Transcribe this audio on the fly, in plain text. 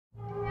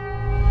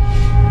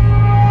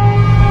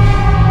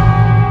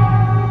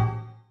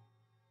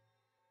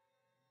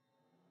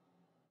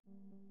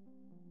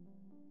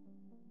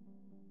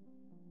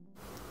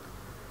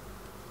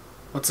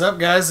What's up,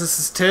 guys? This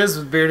is Tiz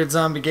with Bearded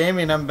Zombie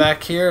Gaming. I'm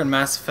back here in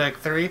Mass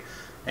Effect 3,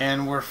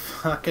 and we're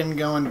fucking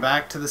going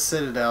back to the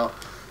Citadel.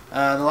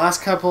 The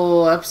last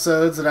couple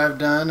episodes that I've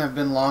done have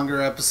been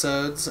longer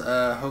episodes.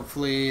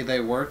 Hopefully they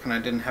work and I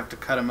didn't have to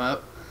cut them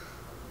up.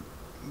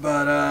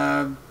 But,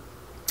 I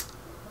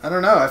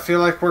don't know. I feel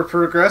like we're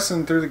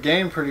progressing through the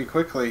game pretty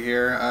quickly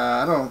here.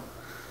 I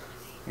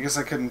guess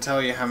I couldn't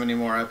tell you how many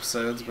more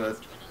episodes, but...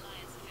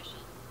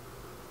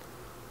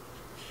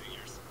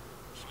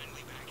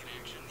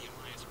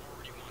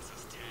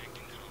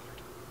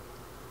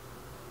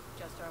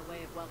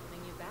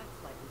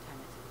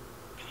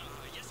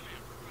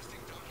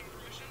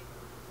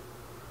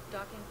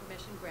 Docking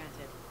permission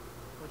granted.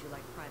 Would you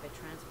like private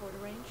transport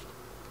arranged?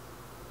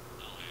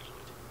 I'll handle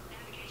it.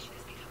 Navigation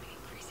is becoming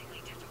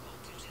increasingly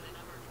difficult due to the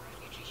number of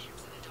refugee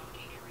ships in the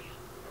docking area.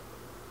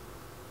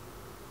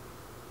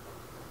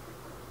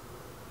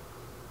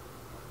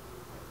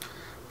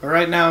 But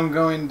right now I'm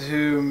going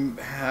to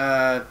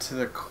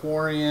the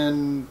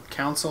Quarian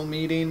Council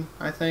meeting,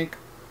 I think.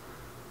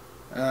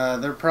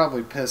 They're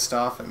probably pissed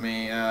off at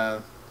me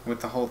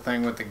with the whole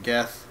thing with the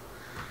Geth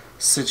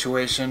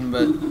situation,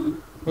 but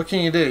what can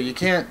you do? You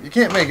can't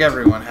make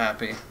everyone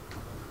happy.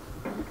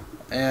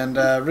 And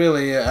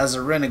really, as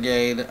a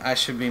renegade, I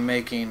should be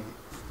making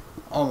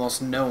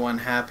almost no one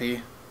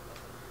happy.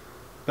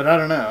 But I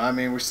don't know. I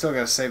mean, we still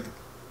gotta save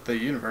the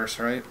universe,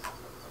 right?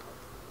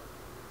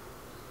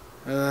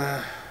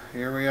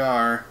 Here we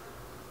are.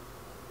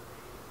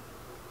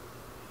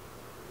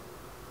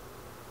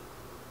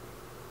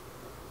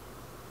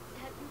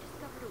 Have you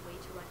discovered a way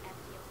to run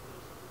FTL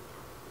stations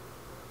without...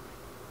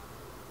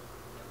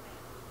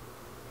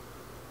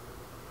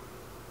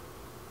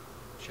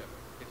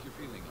 Shepard, if you're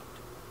feeling up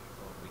to it, I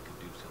thought we could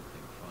do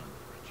something fun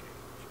for a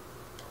change.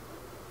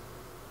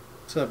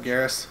 What's up,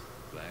 Garrus?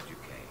 Glad you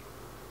came.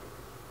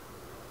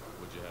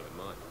 What'd you have in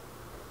mind?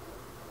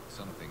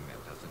 Something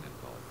that doesn't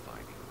involve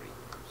fighting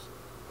Reapers.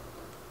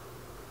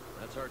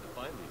 That's hard to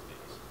find these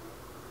days.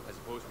 I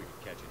suppose we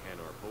could catch a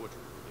hand on our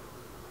poetry reading.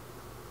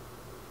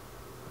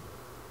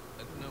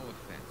 No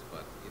offense,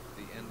 but if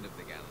the end of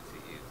the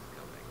galaxy is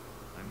coming,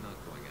 I'm not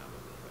going out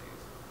on the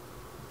phrase.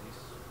 This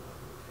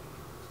one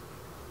feels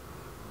like a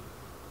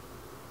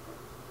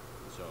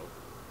forever.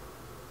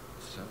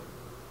 So,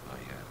 I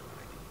had an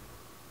idea.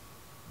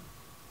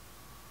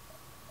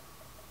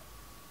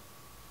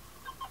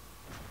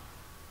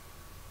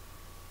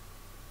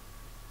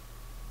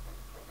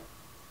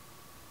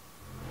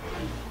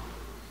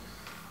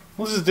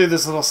 We'll just do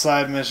this little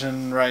side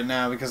mission right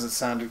now because it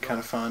sounded kind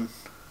of fun.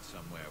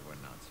 Somewhere we're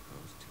not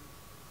supposed to.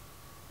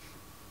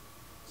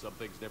 Some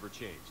things never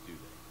change, do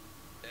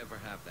they? Ever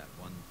have that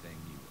one thing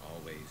you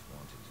always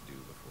wanted to do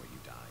before you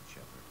died,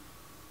 Shepard?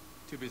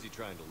 Too busy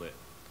trying to live.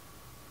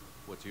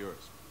 What's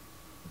yours?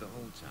 The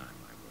whole time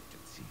I worked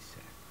at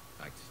CSEC,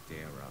 I'd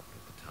stare up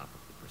at the top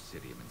of the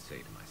Presidium and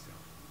say to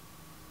myself,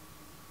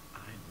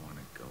 I want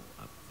to go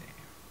up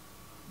there.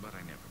 But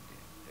I never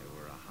did. There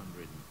were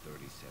 137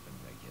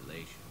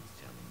 regulations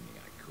telling me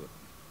I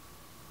couldn't.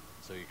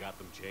 So you got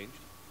them changed?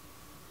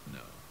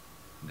 No.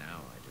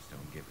 Now I just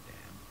don't give a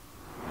damn.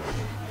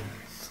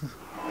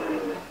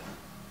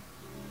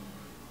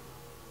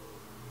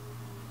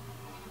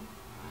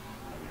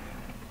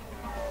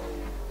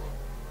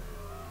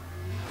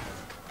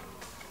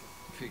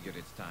 Figured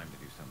it's time to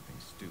do something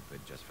stupid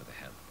just for the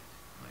hell of it.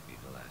 Might be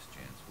the last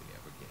chance we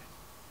ever get.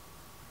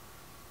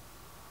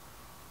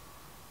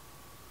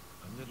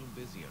 A little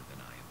busier than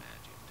I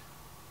imagined.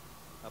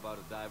 How about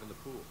a dive in the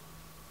pool?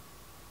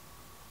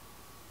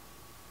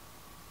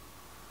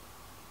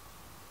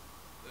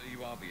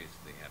 You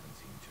obviously haven't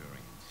seen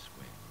Turing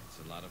swim. It's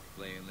a lot of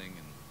flailing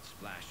and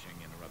splashing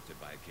interrupted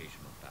by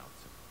occasional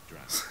bouts of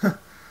drowning.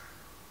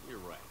 You're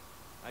right.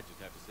 I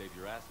just have to save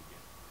your ass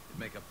again.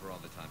 It'd make up for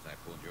all the times I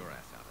pulled your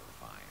ass out of the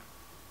fire.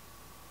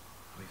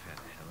 We've had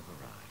a hell of a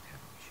ride,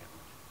 haven't we,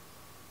 Shepard?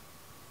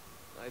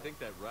 I think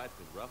that ride's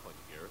been rough on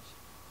you, Garrus.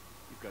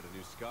 You've got a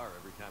new scar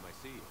every time I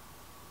see you.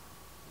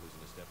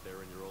 Losing a step there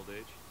in your old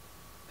age?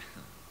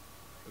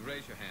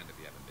 Raise your hand if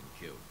you haven't been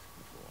killed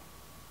before.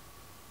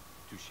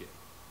 Touché.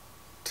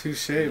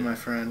 Touché, my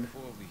friend.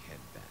 Before we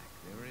head back,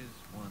 there is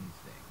one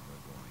thing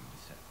we're going to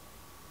settle.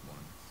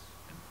 Once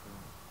and for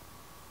all.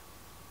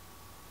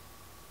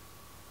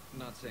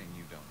 Not saying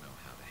you don't know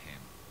how to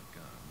handle a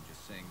gun,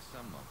 just saying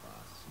some of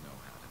us know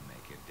how to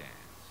make it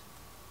dance.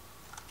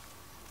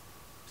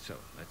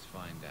 So, let's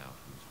find out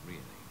who's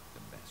really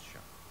the best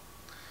shot.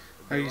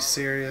 Are you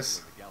serious?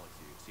 The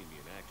galaxy have seen me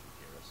in action,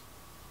 Garrus.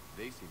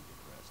 They seem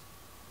depressed.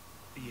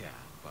 Yeah,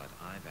 but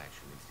I've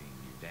actually seen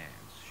you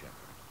dance,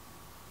 Shepard.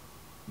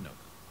 No.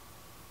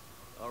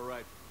 All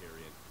right,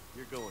 Quarian,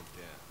 you're going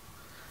down.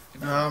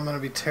 Oh, I'm gonna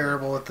be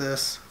terrible at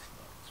this.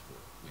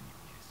 When you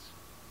kiss.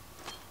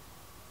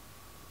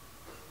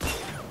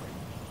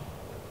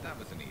 That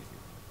was an easy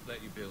one.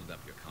 Let you build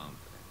up your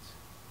confidence.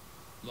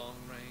 Long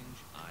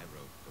range, I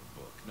wrote the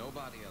book.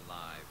 Nobody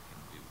alive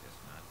can do this,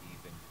 not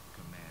even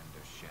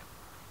Commander Shepard.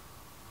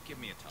 Give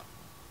me a tough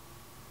one.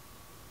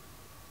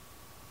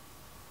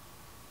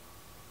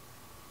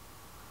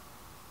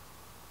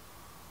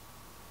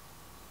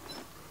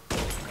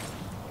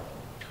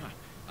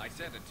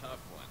 said a tough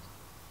one.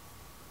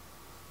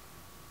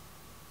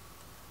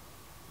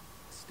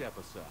 Step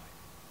aside.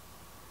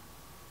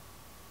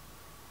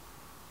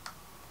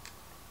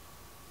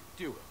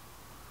 Do it.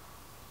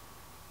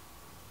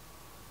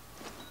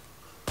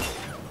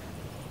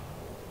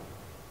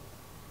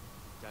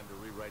 Time to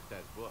rewrite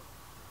that book.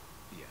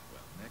 Yeah,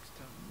 well, next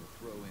time we'll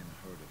throw in a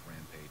herd of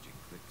rampaging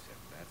cliques, and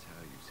that's how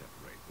you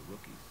separate the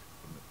rookies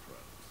from the pros.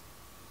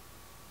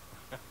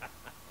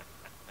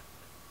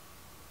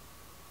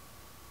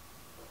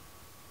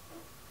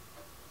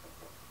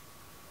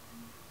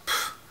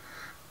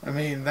 I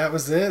mean, that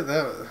was it.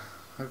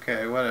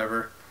 Okay,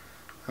 whatever.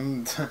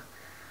 I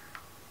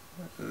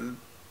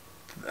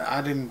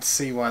didn't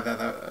see why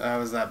that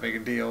was that big a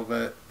deal,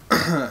 but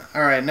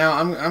all right. Now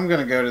I'm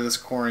gonna go to this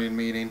Quarian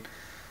meeting.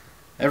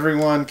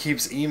 Everyone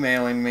keeps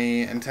emailing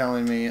me and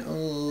telling me,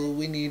 "Oh,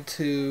 we need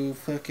to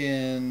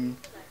fucking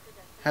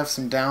have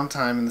some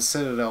downtime in the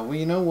Citadel." Well,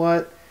 you know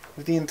what?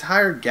 If the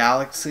entire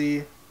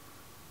galaxy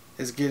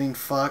is getting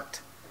fucked,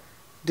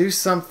 do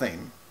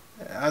something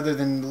other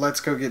than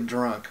let's go get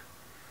drunk.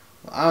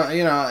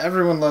 You know,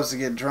 everyone loves to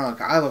get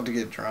drunk. I love to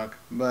get drunk,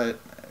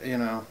 but you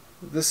know,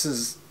 this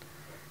is.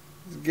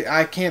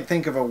 I can't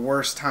think of a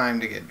worse time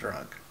to get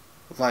drunk.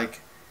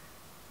 Like,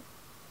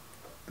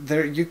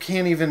 you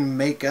can't even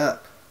make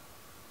up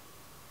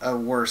a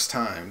worse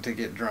time to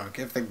get drunk.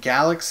 If the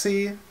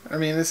galaxy, I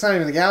mean, it's not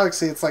even the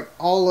galaxy. It's like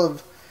all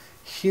of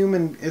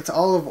human. It's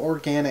all of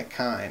organic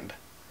kind.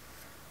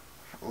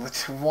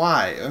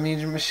 Why? I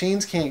mean,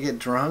 machines can't get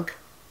drunk.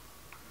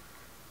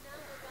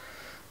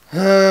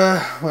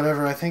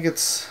 Whatever. I think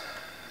it's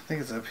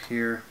up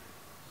here.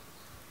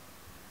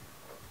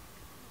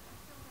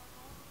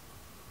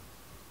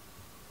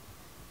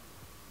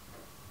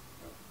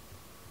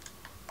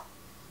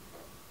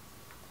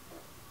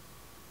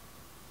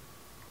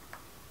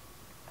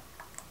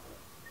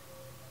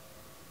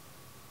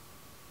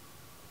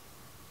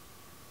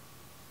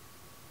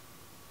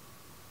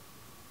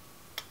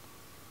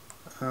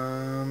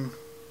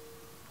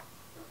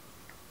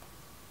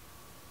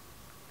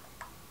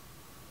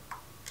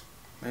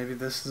 Maybe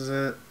this is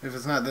it. If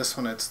it's not this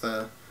one, it's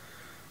the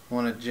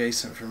one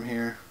adjacent from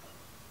here.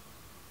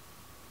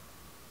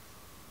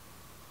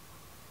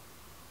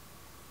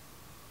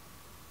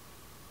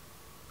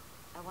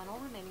 I want all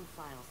remaining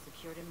files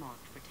secured and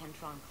marked for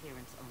Tentron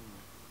clearance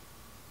only.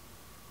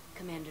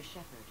 Commander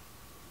Shepard,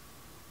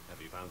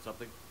 Have you found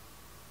something?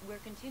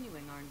 we're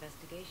continuing our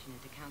investigation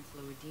into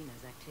Counselor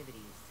Udina's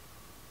activities.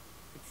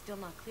 It's still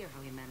not clear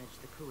how he managed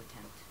the coup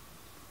attempt.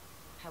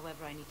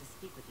 However, I need to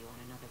speak with you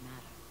on another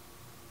matter.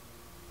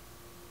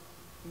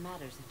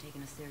 Matters have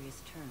taken a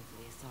serious turn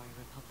for the Asari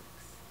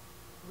Republics.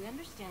 We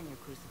understand your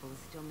crucible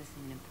is still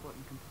missing an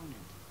important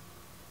component.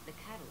 The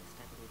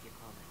catalyst, I believe you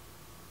call it.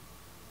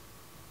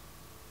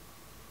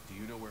 Do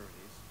you know where it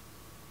is?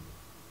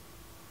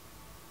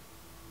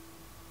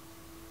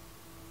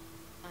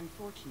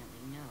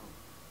 Unfortunately, no.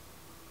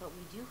 But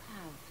we do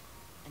have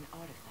an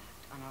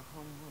artifact on our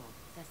home world,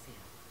 Thessia,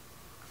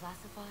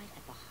 classified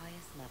at the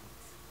highest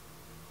levels.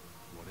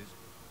 What is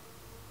it?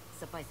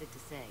 Suffice it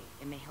to say,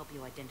 it may help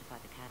you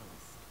identify the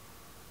catalyst.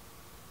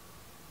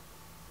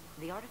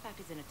 The artifact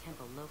is in a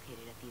temple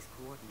located at these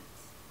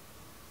coordinates.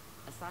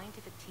 A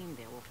scientific team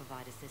there will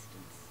provide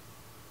assistance.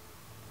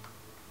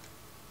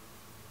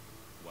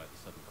 Why the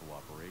sudden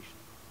cooperation?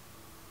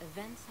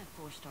 Events have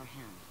forced our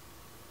hand.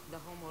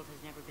 The homeworld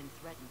has never been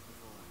threatened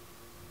before.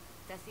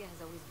 Thessia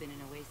has always been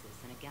an oasis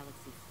in a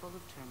galaxy full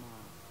of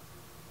turmoil.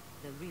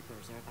 The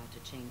Reapers are about to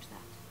change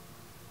that.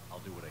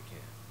 I'll do what I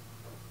can.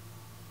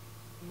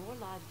 More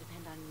lives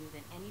depend on you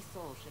than any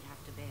soul should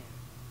have to bear.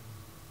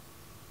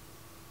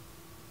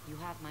 You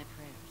have my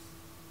prayers.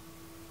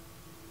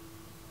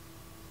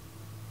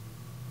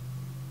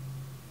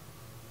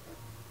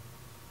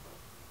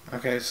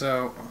 Okay,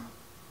 so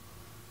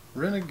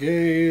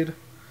Renegade.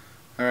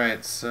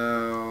 Alright,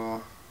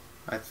 so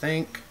I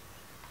think,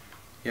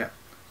 yeah,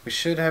 we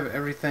should have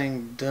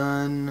everything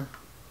done.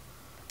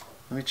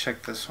 Let me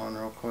check this one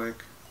real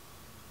quick.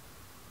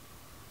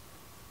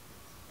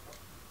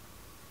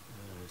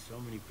 So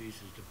many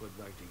pieces to put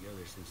back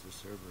together since the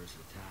Cerberus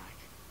attack.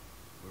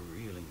 We're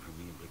reeling from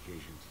the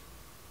implications.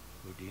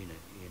 Udina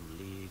in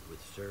league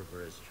with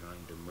Cerberus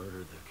trying to murder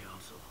the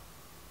Council.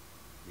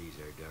 These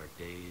are dark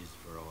days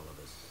for all of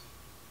us.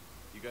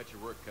 You got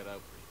your work cut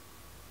out for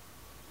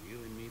you.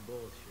 You and me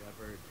both,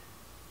 Shepard.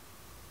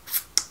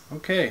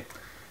 Okay,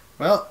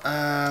 well,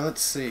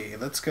 let's see.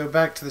 Let's go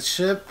back to the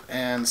ship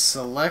and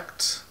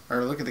select,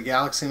 or look at the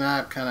galaxy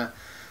map, kind of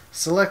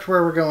select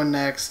where we're going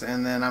next,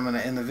 and then I'm going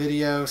to end the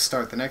video,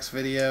 start the next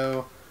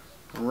video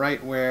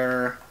right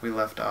where we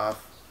left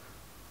off.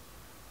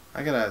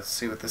 I gotta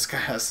see what this guy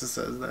has to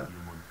say, though.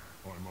 Human,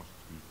 I must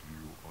speak to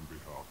you on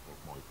behalf of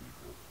my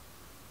people.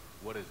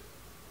 What is it?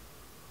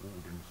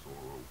 Holding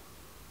sorrow,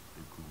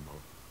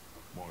 Ikuna,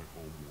 my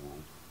home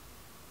world,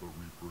 the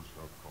Reapers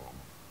have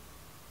come.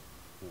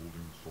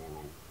 Holding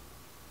sorrow,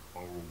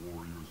 our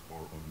warriors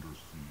are under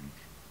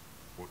siege,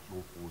 but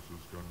your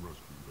forces can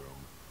rescue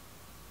them.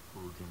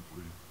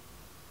 Urgently,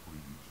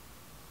 please,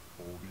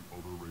 all the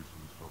other races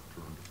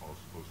turned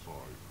us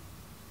aside.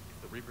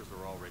 The Reapers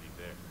are already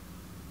there.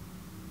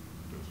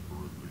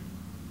 Desperately,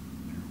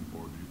 you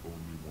are the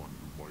only one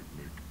who might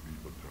make the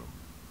attempt.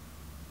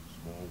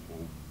 Small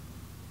hope.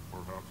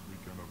 Perhaps we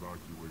can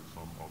evacuate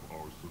some of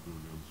our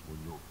civilians when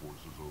your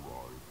forces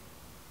arrive.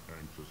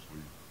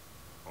 Anxiously,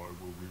 I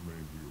will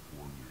remain here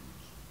for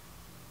news.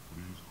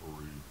 Please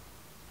hurry.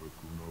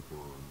 Takuna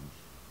burns.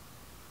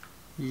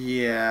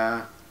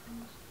 Yeah.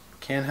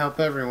 Can't help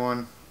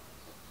everyone.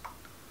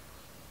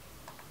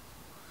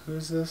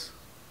 Who's this?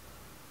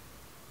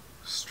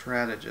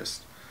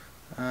 Strategist.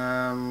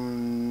 Nah,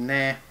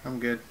 I'm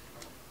good.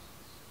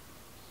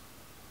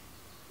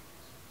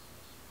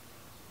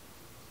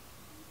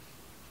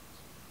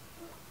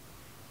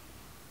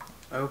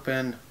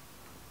 Open.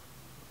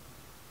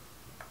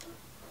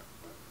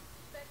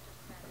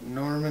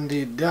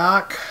 Normandy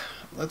Dock.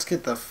 Let's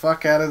get the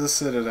fuck out of the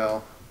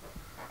Citadel.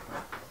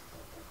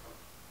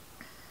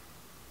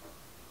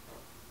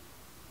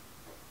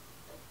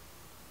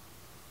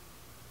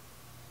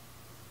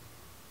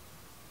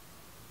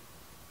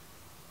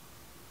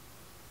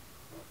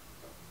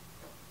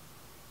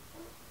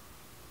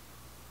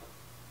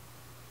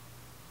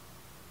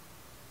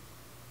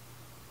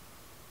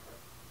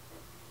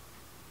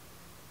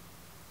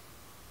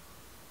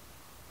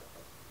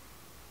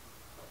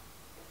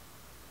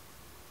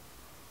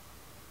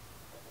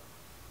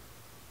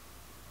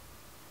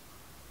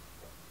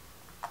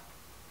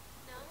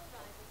 Now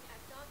arriving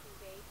at docking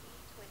bay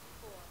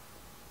B-24.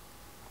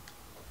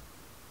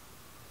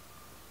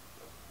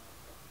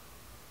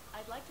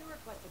 I'd like to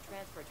request a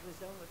transfer to a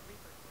zone with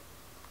Reapers.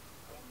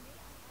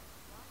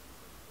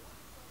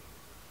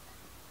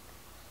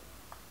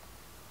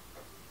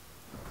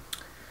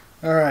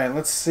 Alright,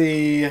 let's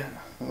see.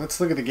 Let's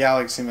look at the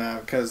galaxy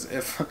map, because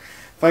if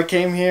I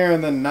came here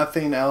and then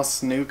nothing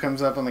else new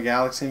comes up on the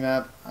galaxy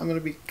map, I'm going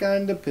to be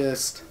kind of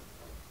pissed.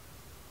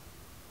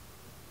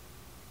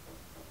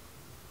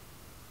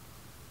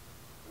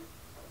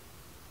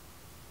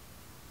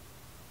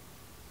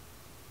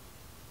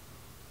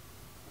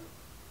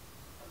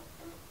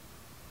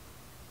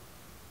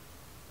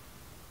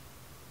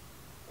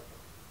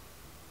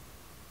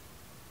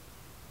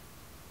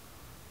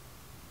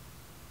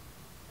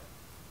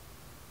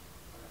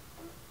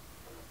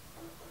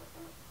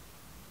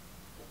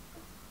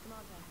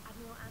 Commander,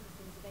 Admiral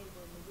Anderson is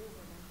available in the war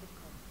room and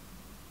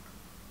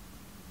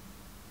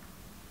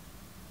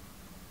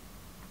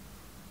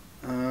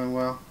VidCom.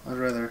 Well, I'd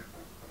rather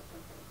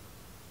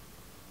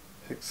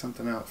pick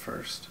something out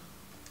first.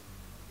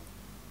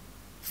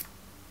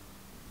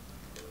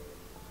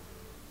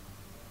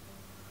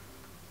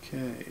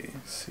 Okay,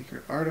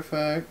 secret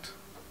artifact.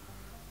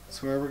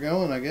 That's where we're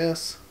going, I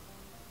guess.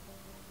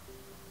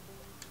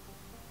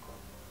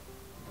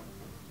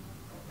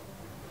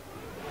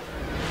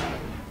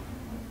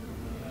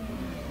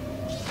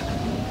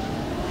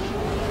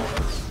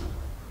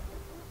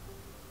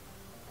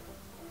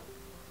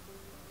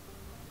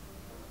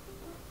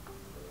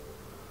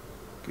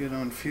 Good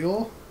on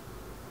fuel.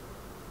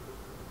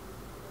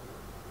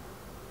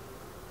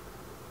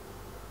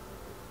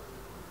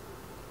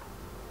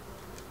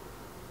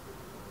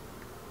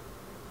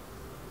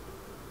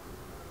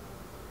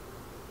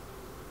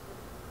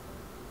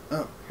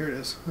 Oh, here it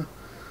is.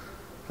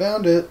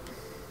 Found it.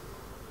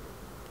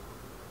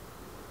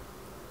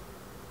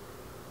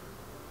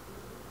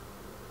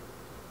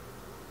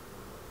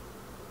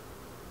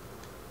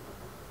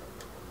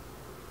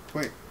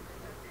 Wait.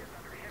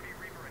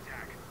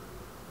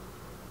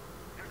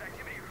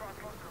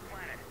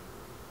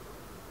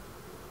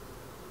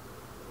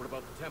 What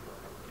about the temple?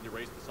 Can you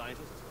raise the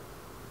scientists?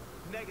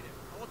 Negative.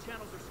 All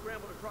channels are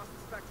scrambled across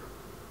the spectrum.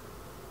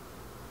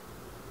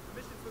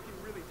 The mission's looking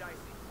really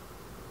dicey.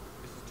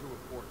 This is too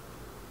important.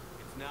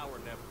 It's now or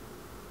never.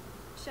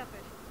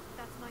 Shepard,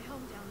 that's my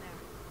home down there.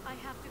 I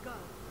have to go.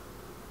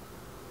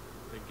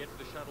 Then get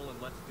to the shuttle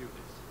and let's do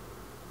this.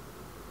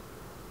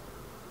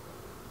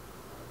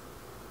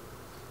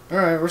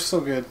 Alright, we're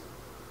still good.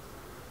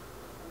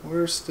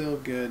 We're still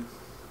good.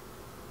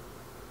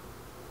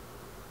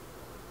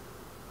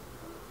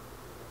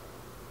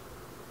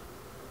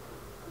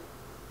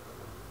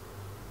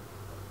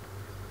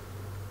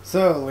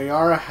 So,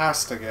 Liara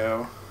has to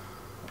go.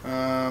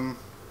 I'd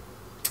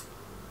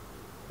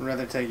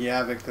rather take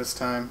Yavik this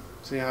time.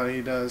 See how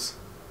he does.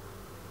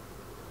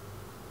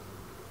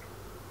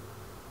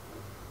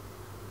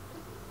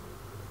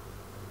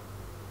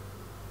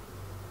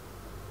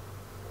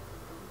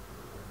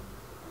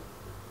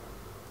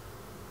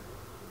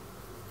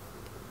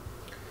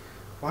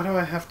 Why do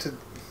I have to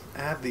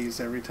add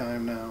these every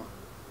time now?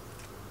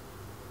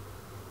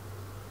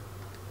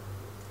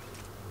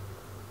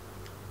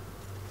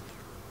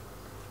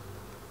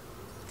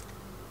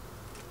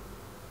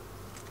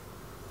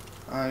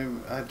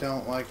 I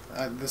don't like...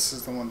 this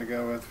is the one to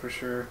go with for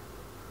sure.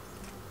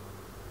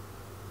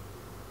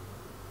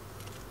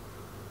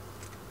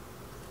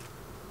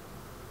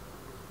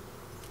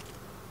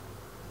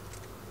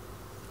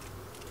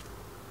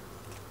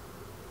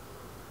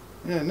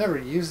 Yeah, I never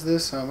used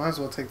this, so I might as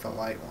well take the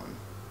light one.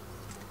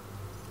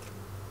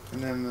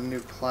 And then the new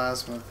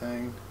plasma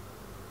thing.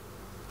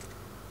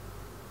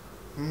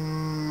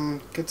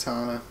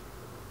 Katana.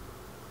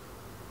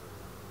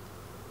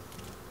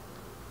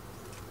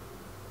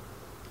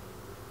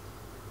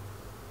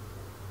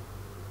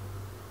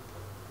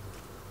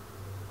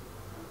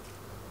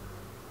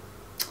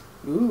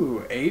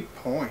 Ooh, 8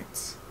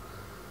 points.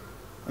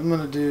 I'm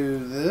gonna do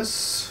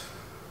this.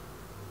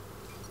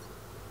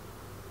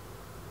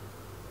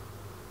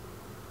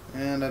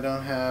 And I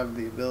don't have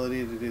the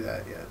ability to do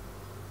that yet.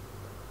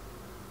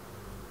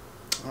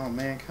 Oh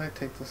man, can I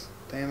take this?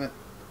 Damn it.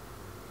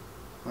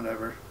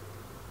 Whatever.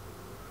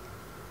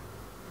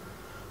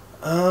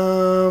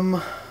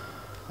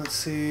 Let's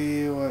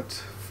see what.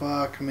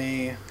 Fuck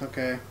me.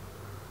 Okay.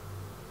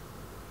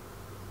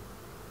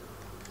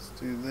 Let's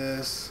do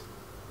this.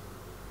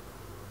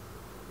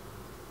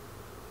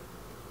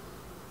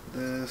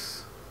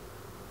 This.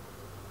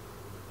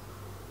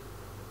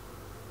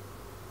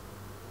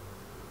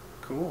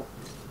 Cool.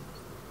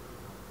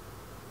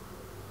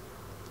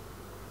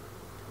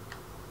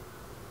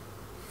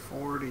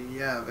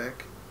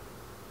 Yavik.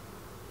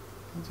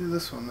 I'll do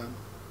this one then.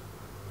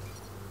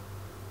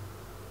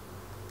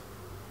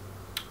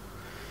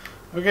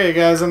 Okay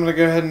guys, I'm going to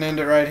go ahead and end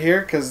it right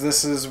here because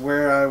this is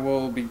where I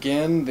will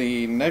begin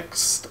the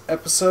next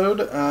episode.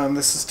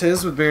 This is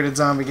Tiz with Bearded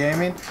Zombie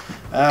Gaming.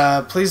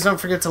 Please don't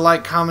forget to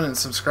like, comment, and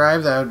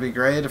subscribe. That would be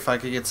great if I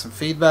could get some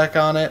feedback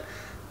on it.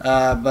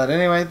 But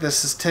anyway,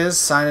 this is Tiz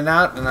signing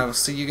out, and I will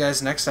see you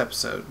guys next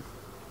episode.